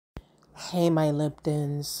Hey, my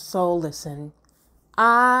Liptons. So, listen,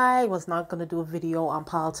 I was not going to do a video on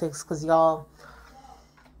politics because y'all,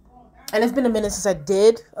 and it's been a minute since I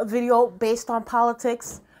did a video based on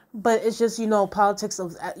politics, but it's just, politics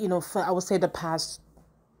of, for, I would say the past,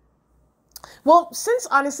 well, since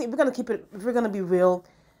honestly, if we're going to be real,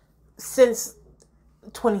 since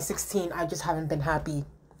 2016, I just haven't been happy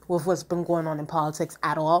with what's been going on in politics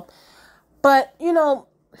at all. But,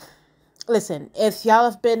 listen, if y'all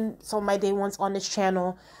have been some of my day ones on this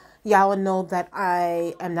channel, y'all will know that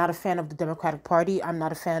I am not a fan of the Democratic Party. I'm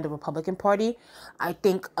not a fan of the Republican Party. I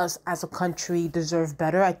think us as a country deserve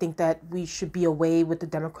better. I think that we should be away with the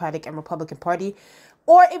Democratic and Republican Party.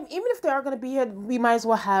 Or even if they are going to be here, we might as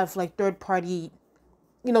well have like third party,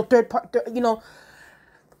 we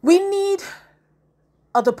need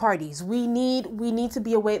other parties. We need to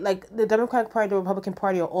be away. Like the Democratic Party, the Republican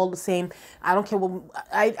Party are all the same. I don't care what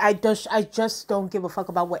I just don't give a fuck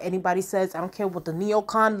about what anybody says. I don't care what the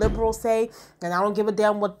neocon liberals say, and I don't give a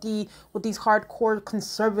damn what these hardcore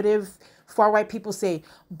conservative far right people say.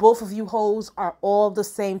 Both of you hoes are all the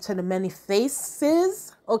same to the many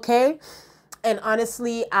faces, okay? And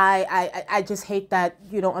honestly, I just hate that,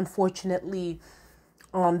 unfortunately,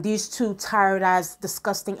 these two tired ass,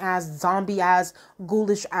 disgusting ass, zombie ass,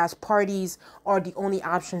 ghoulish ass parties are the only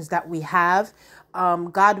options that we have.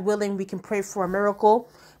 God willing, we can pray for a miracle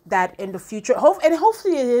that in the future,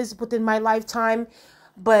 hopefully it is within my lifetime.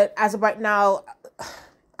 But as of right now,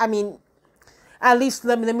 I mean, at least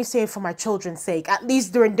let me say it for my children's sake. At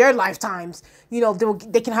least during their lifetimes,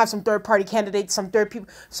 they can have some third party candidates, some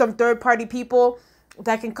third party people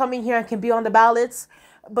that can come in here and can be on the ballots.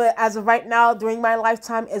 But as of right now, during my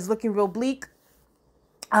lifetime, it's looking real bleak.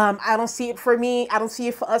 I don't see it for me. I don't see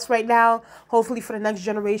it for us right now. Hopefully for the next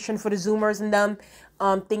generation, for the Zoomers and them,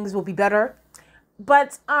 things will be better.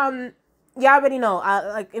 But yeah, I already know.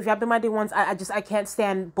 Like if y'all been my day ones, I can't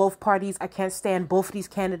stand both parties. I can't stand both of these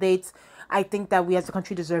candidates. I think that we as a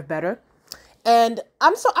country deserve better. And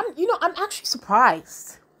I'm actually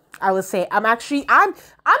surprised. I would say I'm not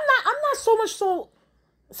so much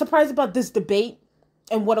surprised about this debate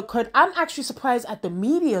and what occurred. I'm actually surprised at the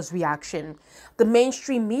media's reaction, the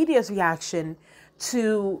mainstream media's reaction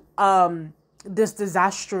to this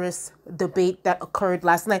disastrous debate that occurred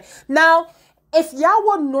last night. Now, if y'all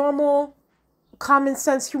were normal, common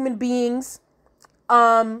sense human beings,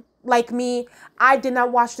 like me, I did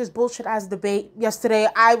not watch this bullshit ass debate yesterday.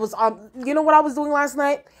 I was you know what I was doing last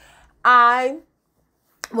night? I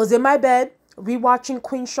was in my bed rewatching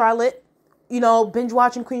Queen Charlotte. Binge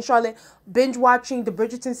watching Queen Charlotte, binge watching the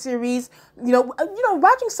Bridgerton series,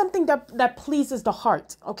 watching something that pleases the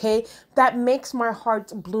heart, okay? That makes my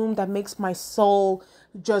heart bloom, that makes my soul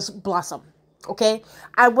just blossom, okay?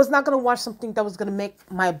 I was not going to watch something that was going to make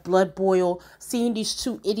my blood boil, seeing these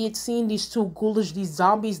two idiots, seeing these two ghoulish, these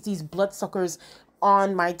zombies, these bloodsuckers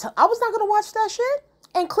on my I was not going to watch that shit,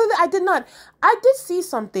 and clearly I did not. I did see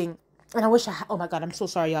something, and I wish oh my God, I'm so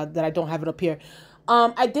sorry, y'all, that I don't have it up here.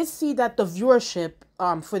 I did see that the viewership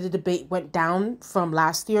for the debate went down from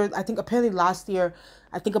last year. I think apparently last year,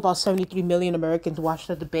 about 73 million Americans watched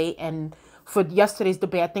the debate. And for yesterday's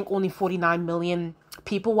debate, I think only 49 million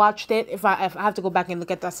people watched it. If I have to go back and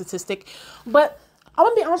look at that statistic. But I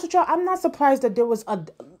want to be honest with y'all, I'm not surprised that there was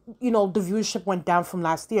the viewership went down from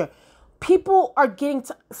last year. People are getting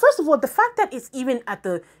to, first of all, the fact that it's even at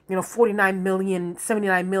the, 49 million,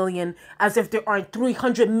 79 million, as if there aren't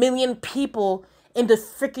 300 million people in the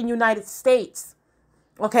freaking United States,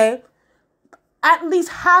 okay? At least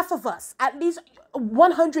half of us, at least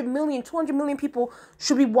 100 million, 200 million people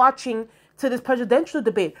should be watching to this presidential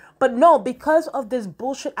debate. But no, because of this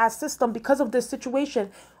bullshit ass system, because of this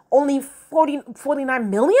situation, only 49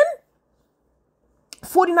 million?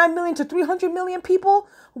 49 million to 300 million people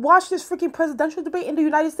watch this freaking presidential debate in the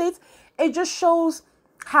United States. It just shows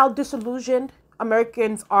how disillusioned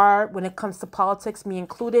Americans are when it comes to politics, me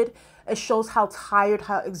included. It shows how tired,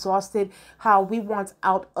 how exhausted, how we want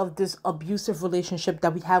out of this abusive relationship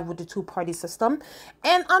that we have with the two-party system.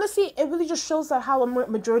 And honestly, it really just shows that how a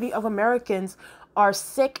majority of Americans are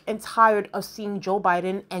sick and tired of seeing Joe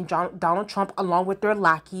Biden and Donald Trump, along with their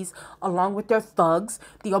lackeys, along with their thugs,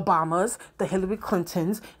 the Obamas, the Hillary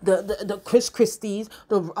Clintons, the Chris Christies,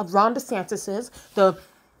 the Ron DeSantises, the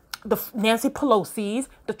Nancy Pelosi's,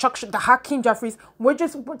 the Hakeem Jeffries. We're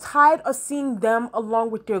tired of seeing them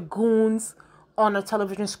along with their goons on a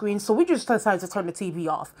television screen. So we just decided to turn the TV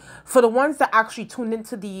off. For the ones that actually tuned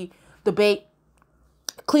into the debate,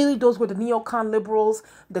 Clearly, those were the neocon liberals,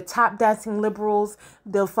 the tap dancing liberals,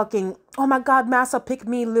 the fucking, oh my God, massa pick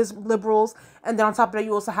me liberals. And then on top of that,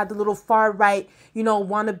 you also had the little far right, you know,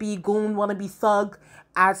 wannabe goon, wannabe thug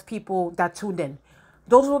as people that tuned in.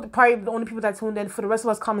 Those were probably the only people that tuned in. For the rest of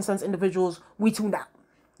us common sense individuals, we tuned out.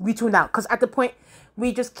 We tuned out. Because at the point,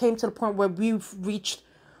 we just came to the point where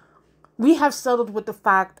we have settled with the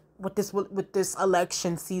fact with this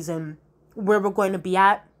election season where we're going to be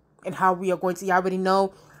at and how we are going to. You already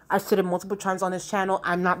know I've said it multiple times on this channel.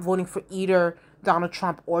 I'm not voting for either Donald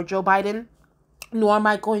Trump or Joe Biden, nor am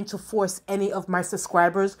I going to force any of my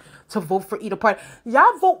subscribers to vote for either party.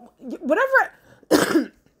 Y'all vote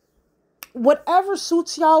whatever. Whatever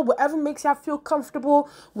suits y'all, whatever makes y'all feel comfortable,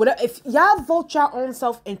 whatever. If y'all vote your own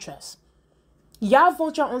self-interest, y'all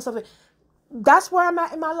vote your own self-interest. That's where I'm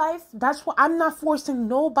at in my life. That's what I'm not forcing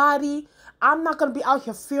nobody. I'm not going to be out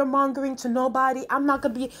here fear-mongering to nobody. I'm not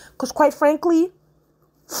going to be, because quite frankly,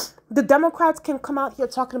 the Democrats can come out here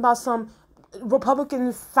talking about some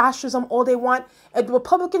Republican fascism all they want. If the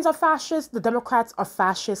Republicans are fascists, the Democrats are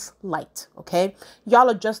fascist light, okay? Y'all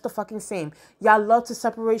are just the fucking same. Y'all love to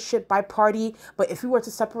separate shit by party, but if we were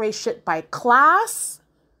to separate shit by class,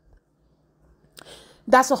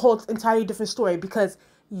 that's a whole entirely different story, because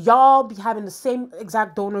y'all be having the same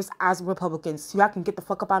exact donors as Republicans. So y'all can get the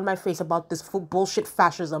fuck up out of my face about this bullshit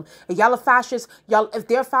fascism. If y'all are fascists, if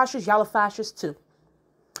they're fascists, y'all are fascists too.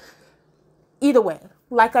 Either way,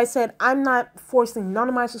 like I said, I'm not forcing none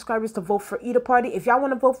of my subscribers to vote for either party. If y'all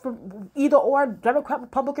want to vote for either or, Democrat,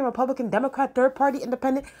 Republican, Democrat, third party,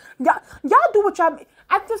 independent, y'all do what y'all.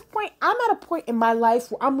 At this point, I'm at a point in my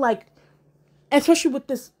life where I'm like, especially with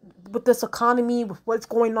this economy, with what's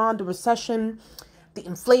going on, the recession, the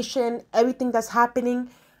inflation, everything that's happening,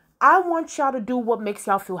 I want y'all to do what makes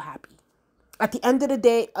y'all feel happy. At the end of the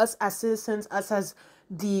day, us as citizens, us as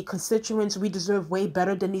the constituents, we deserve way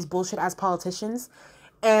better than these bullshit ass politicians.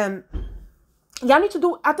 And y'all need to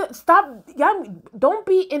do stop. Y'all don't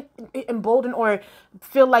be emboldened or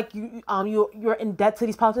feel like you're in debt to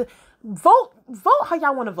these politicians. Vote how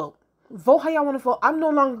y'all want to vote. Vote how y'all want to vote. I'm no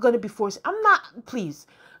longer going to be forced. I'm not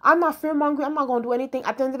fear-mongering. I'm not going to do anything.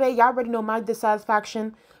 At the end of the day, y'all already know my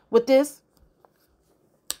dissatisfaction with this.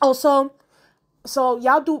 Also, so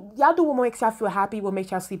y'all do what makes y'all feel happy, what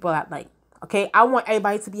makes y'all sleep well at night. Okay? I want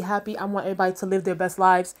everybody to be happy. I want everybody to live their best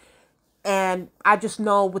lives. And I just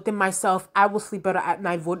know within myself, I will sleep better at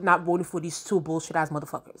night not voting for these two bullshit-ass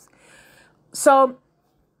motherfuckers. So,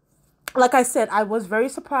 like I said, I was very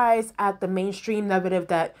surprised at the mainstream narrative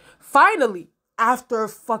that finally, after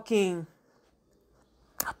fucking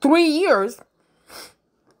 3 years,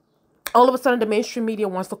 all of a sudden the mainstream media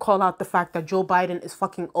wants to call out the fact that Joe Biden is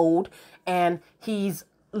fucking old and he's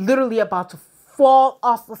literally about to fall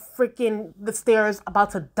off of freaking the stairs,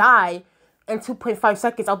 about to die in 2.5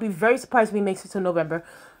 seconds. I'll be very surprised if he makes it to November.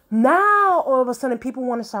 Now, all of a sudden, people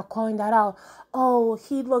want to start calling that out. Oh,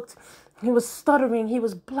 he was stuttering, he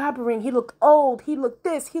was blabbering, he looked old, he looked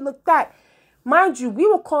this, he looked that. Mind you,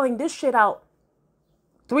 we were calling this shit out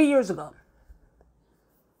 3 years ago.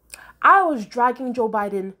 I was dragging Joe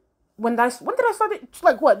Biden when did I start it?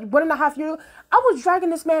 Like what, 1.5 years ago? I was dragging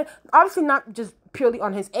this man, obviously not just purely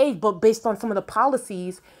on his age, but based on some of the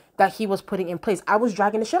policies that he was putting in place. I was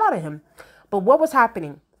dragging the shit out of him. But what was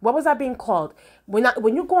happening? What was that being called?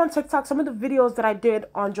 When you go on TikTok, some of the videos that I did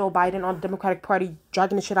on Joe Biden, on the Democratic Party,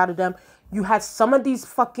 dragging the shit out of them, you had some of these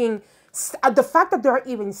fucking, the fact that there are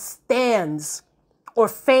even stands or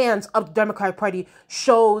fans of the Democratic Party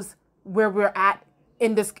shows where we're at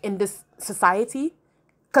in this society.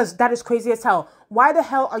 Because that is crazy as hell. Why the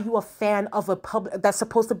hell are you a fan of a public that's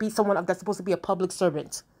supposed to be a public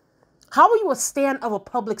servant? How are you a stand of a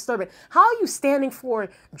public servant? How are you standing for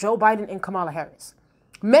Joe Biden and Kamala Harris?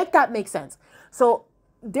 Make that make sense. So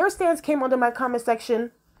their stands came under my comment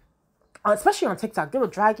section, especially on TikTok. They were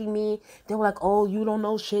dragging me. They were like, oh, you don't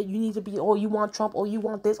know shit. You need to be, oh, you want Trump. Oh, you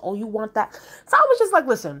want this. Oh, you want that. So I was just like,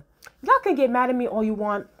 listen, y'all can get mad at me all you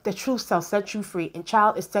want. The truth shall set you free. And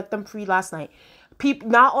child, it set them free last night.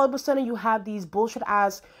 Now all of a sudden you have these bullshit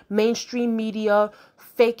ass mainstream media,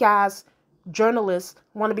 fake ass journalists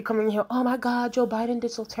want to be coming in here. Oh my God, Joe Biden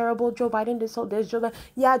did so terrible. Joe Biden did so this.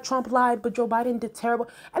 Yeah, Trump lied, but Joe Biden did terrible.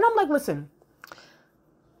 And I'm like, listen,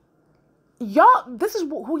 y'all, this is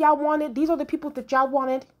who y'all wanted. These are the people that y'all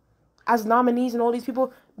wanted as nominees, and all these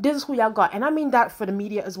people. This is who y'all got, and I mean that for the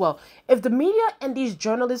media as well. If the media and these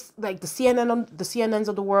journalists, like the CNNs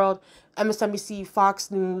of the world, MSNBC,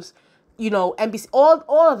 Fox News, NBC, all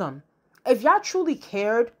of them, if y'all truly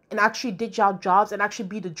cared and actually did y'all jobs and actually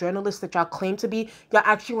be the journalists that y'all claim to be, y'all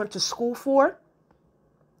actually went to school for,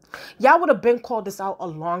 y'all would have been called this out a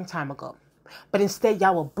long time ago. But instead,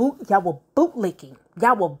 y'all were bootlicking.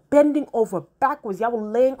 Y'all were bending over backwards. Y'all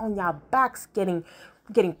were laying on y'all backs, getting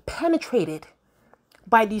penetrated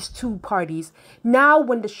by these two parties. Now,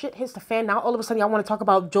 when the shit hits the fan, now all of a sudden y'all want to talk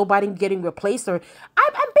about Joe Biden getting replaced. Or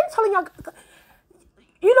I've been telling y'all,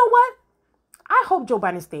 you know what? I hope Joe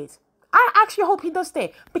Biden stays. I actually hope he does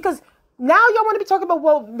stay, because now y'all want to be talking about,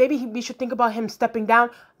 well, maybe we should think about him stepping down.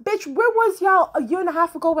 Bitch, where was y'all a year and a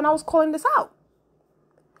half ago when I was calling this out?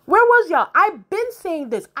 Where was y'all? I've been saying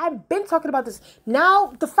this. I've been talking about this.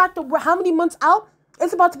 Now, the fact that we're how many months out?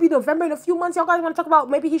 It's about to be November in a few months. Y'all guys want to talk about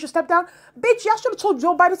maybe he should step down? Bitch, y'all should have told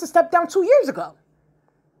Joe Biden to step down 2 years ago.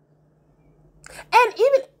 And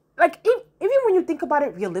even when you think about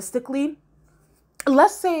it realistically,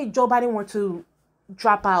 let's say Joe Biden were to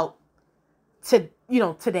drop out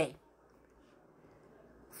today.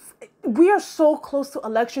 We are so close to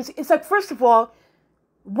elections. It's like, first of all,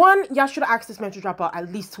 one, y'all should have asked this man to drop out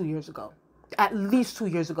at least 2 years ago. At least 2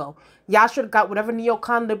 years ago. Y'all should have got whatever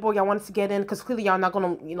neocon liberal y'all wanted to get in, because clearly y'all not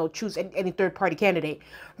going to, choose any third-party candidate.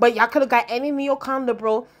 But y'all could have got any neocon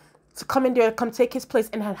liberal to come in there, come take his place,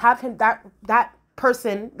 and have him, that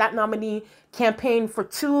person, that nominee, campaign for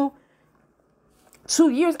two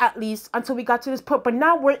years at least, until we got to this point. But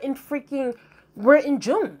now we're in June.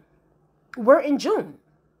 We're in June.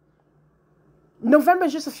 November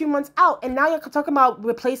is just a few months out, and now you're talking about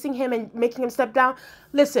replacing him and making him step down.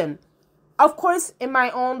 Listen, of course, in my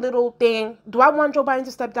own little thing, do I want Joe Biden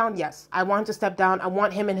to step down? Yes, I want him to step down. I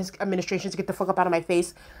want him and his administration to get the fuck up out of my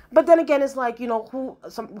face. But then again, it's like, who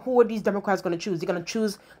are these Democrats going to choose? They're going to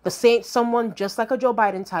choose someone just like a Joe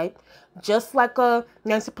Biden type, just like a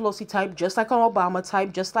Nancy Pelosi type, just like an Obama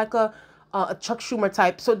type, just like a Chuck Schumer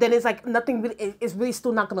type. So then it's like nothing really is really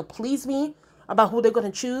still not going to please me about who they're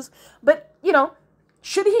going to choose. But,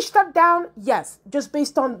 should he step down? Yes. Just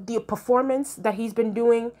based on the performance that he's been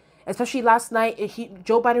doing, especially last night,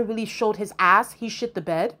 Joe Biden really showed his ass. He shit the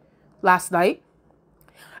bed last night.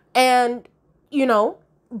 And,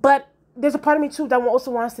 but there's a part of me too that also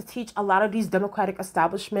wants to teach a lot of these Democratic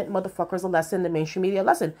establishment motherfuckers a lesson, the mainstream media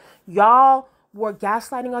lesson. Y'all were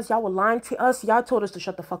gaslighting us. Y'all were lying to us. Y'all told us to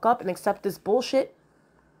shut the fuck up and accept this bullshit.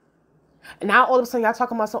 And now all of a sudden y'all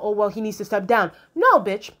talking about some, oh, well, he needs to step down. No,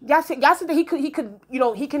 bitch. Y'all said that he could, he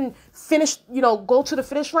can finish, go to the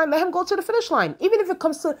finish line. Let him go to the finish line. Even if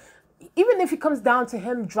it comes down to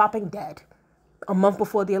him dropping dead a month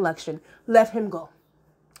before the election, let him go.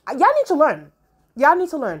 Y'all need to learn. Y'all need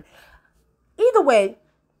to learn. Either way,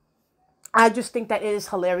 I just think that it is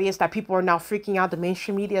hilarious that people are now freaking out. The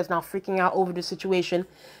mainstream media is now freaking out over the situation,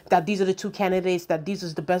 that these are the two candidates, that this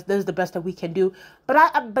is the best that we can do.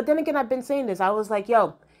 But then again, I've been saying this. I was like,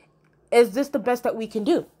 yo, is this the best that we can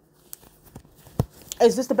do?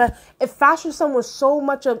 Is this the best? If fascism was so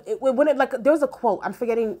much of it, wouldn't, like, there was a quote, I'm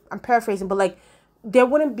paraphrasing, but like, there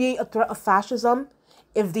wouldn't be a threat of fascism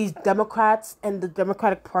if these Democrats and the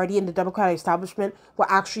Democratic Party and the Democratic establishment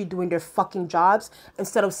were actually doing their fucking jobs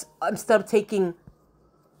instead of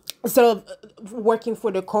working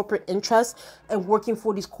for their corporate interests and working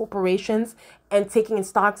for these corporations and taking in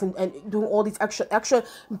stocks and doing all these extra,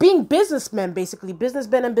 being businessmen, basically,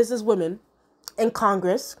 businessmen and businesswomen in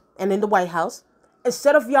Congress and in the White House.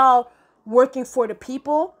 Instead of y'all working for the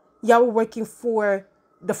people, y'all were working for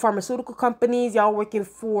the pharmaceutical companies, y'all working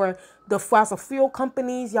for the fossil fuel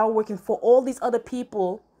companies, y'all working for all these other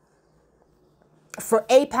people, for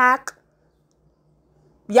APAC.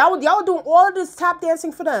 Y'all doing all of this tap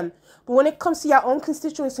dancing for them. But when it comes to your own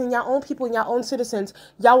constituents and your own people and your own citizens,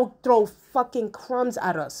 y'all will throw fucking crumbs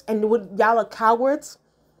at us. And y'all are cowards.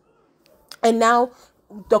 And now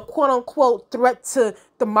the quote-unquote threat to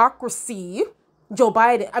democracy,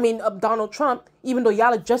 Donald Trump, even though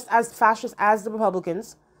y'all are just as fascist as the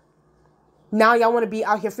Republicans, now y'all want to be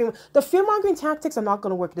out here the fear-mongering tactics are not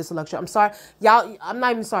going to work this election. I'm sorry. Y'all, I'm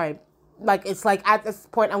not even sorry. Like, it's like at this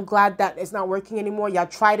point, I'm glad that it's not working anymore. Y'all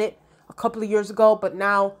tried it a couple of years ago, but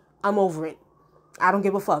now I'm over it. I don't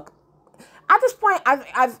give a fuck. At this point,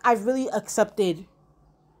 I've really accepted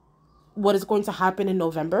what is going to happen in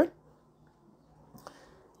November.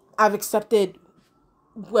 I've accepted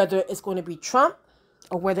whether it's going to be Trump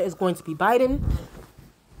or whether it's going to be Biden.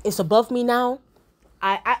 It's above me now.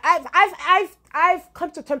 I've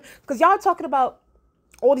come to terms, because y'all talking about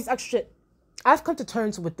all these extra shit. I've come to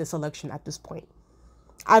terms with this election at this point.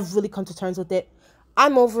 I've really come to terms with it.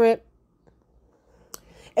 I'm over it.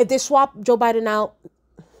 If they swap Joe Biden out,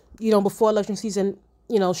 before election season,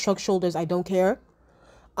 shrug shoulders, I don't care.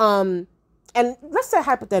 And let's say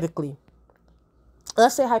hypothetically, they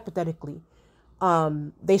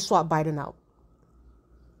swap Biden out.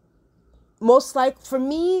 Most like, for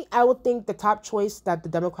me, I would think the top choice that the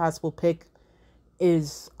Democrats will pick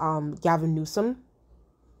is Gavin Newsom.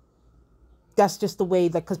 That's just the way,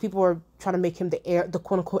 like, because people are trying to make him the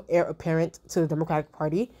quote unquote heir apparent to the Democratic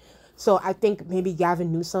Party. So I think maybe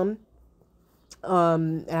Gavin Newsom.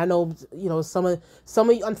 And I know, you know, some of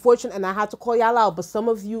you, unfortunate, and I had to call y'all out, but some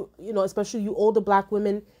of you, you know, especially you older black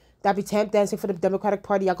women that be tap dancing for the Democratic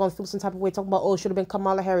Party, y'all gonna feel some type of way talking about, oh, it should have been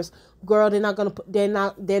Kamala Harris. Girl, they're not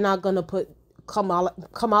gonna put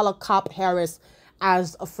Kamala Cop Harris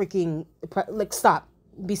as a freaking, like, stop,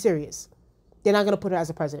 be serious. They're not gonna put her as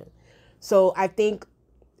a president. So I think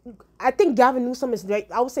Gavin Newsom is,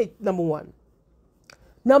 I would say, number one.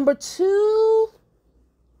 Number two,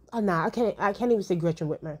 I can't even say Gretchen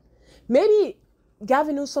Whitmer. Maybe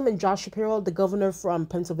Gavin Newsom and Josh Shapiro, the governor from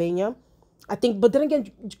Pennsylvania. I think, but then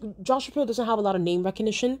again, Josh Shapiro doesn't have a lot of name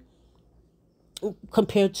recognition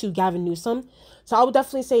compared to Gavin Newsom. So I would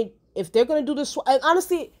definitely say, if they're going to do the swap, and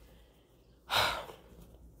honestly,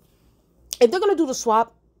 if they're going to do the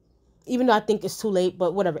swap, even though I think it's too late,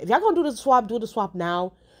 but whatever. If y'all going to do the swap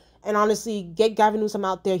now. And honestly, get Gavin Newsom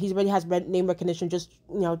out there. He already has name recognition. Just,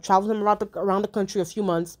 you know, travel him around the country a few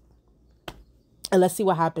months. And let's see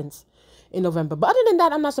what happens in November. But other than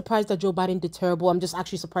that, I'm not surprised that Joe Biden did terrible. I'm just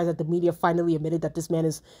actually surprised that the media finally admitted that this man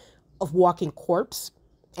is a walking corpse.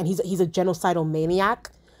 And he's a genocidal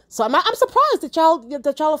maniac. So I'm surprised that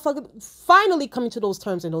y'all are finally coming to those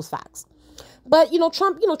terms and those facts. But,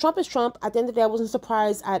 Trump is Trump. At the end of the day, I wasn't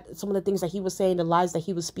surprised at some of the things that he was saying, the lies that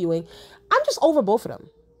he was spewing. I'm just over both of them.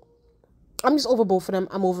 I'm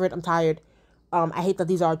over it. I'm tired. I hate that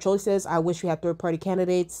these are our choices. I wish we had third-party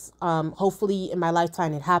candidates. Hopefully, in my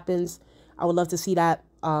lifetime, it happens. I would love to see that.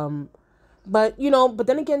 But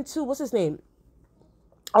then again, too, what's his name?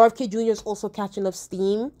 RFK Jr. is also catching up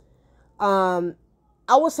steam. I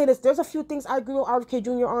will say this. There's a few things I agree with RFK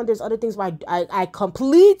Jr. on. There's other things where I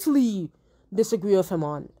completely disagree with him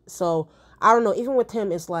on. So, I don't know. Even with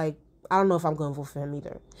him, it's like, I don't know if I'm going to vote for him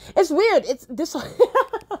either. It's weird. It's this...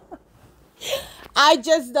 I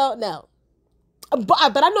just don't know. But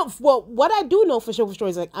I know, well, what I do know for sure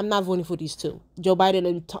is, like, I'm not voting for these two. Joe Biden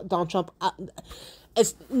and Donald Trump.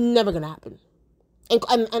 It's never going to happen.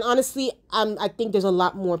 And honestly, I think there's a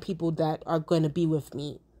lot more people that are going to be with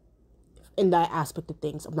me in that aspect of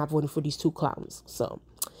things. I'm not voting for these two clowns. So,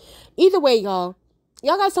 either way, y'all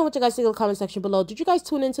guys tell what you guys think in the comment section below. Did you guys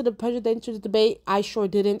tune into the presidential debate? I sure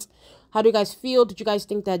didn't. How do you guys feel? Did you guys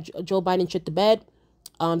think that Joe Biden shit the bed?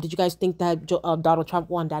 Did you guys think that Donald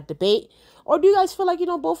Trump won that debate? Or do you guys feel like,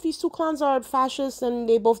 both these two clowns are fascists and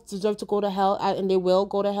they both deserve to go to hell, and they will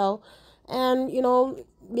go to hell? And,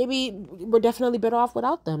 maybe we're definitely better off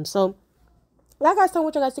without them. So, guys, tell me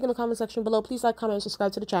what you guys think in the comment section below. Please like, comment, and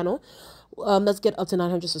subscribe to the channel. Let's get up to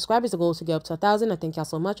 900 subscribers. The goal is to get up to 1,000. I thank y'all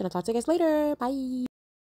so much, and I'll talk to you guys later. Bye.